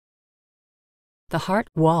The heart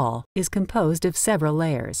wall is composed of several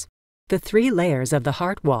layers. The three layers of the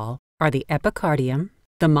heart wall are the epicardium,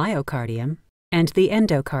 the myocardium, and the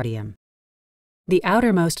endocardium. The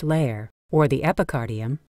outermost layer, or the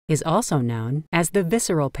epicardium, is also known as the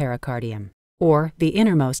visceral pericardium, or the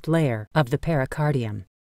innermost layer of the pericardium.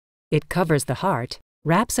 It covers the heart,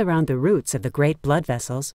 wraps around the roots of the great blood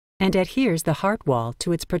vessels, and adheres the heart wall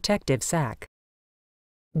to its protective sac.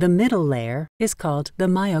 The middle layer is called the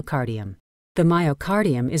myocardium. The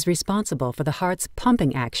myocardium is responsible for the heart's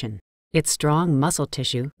pumping action. Its strong muscle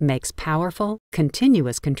tissue makes powerful,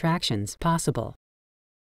 continuous contractions possible.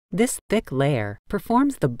 This thick layer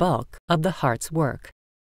performs the bulk of the heart's work.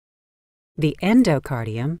 The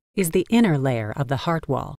endocardium is the inner layer of the heart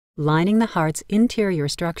wall, lining the heart's interior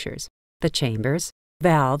structures, the chambers,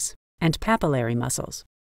 valves, and papillary muscles.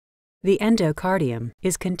 The endocardium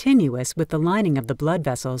is continuous with the lining of the blood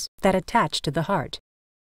vessels that attach to the heart.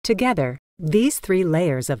 Together, these three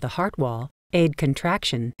layers of the heart wall aid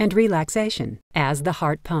contraction and relaxation as the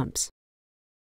heart pumps.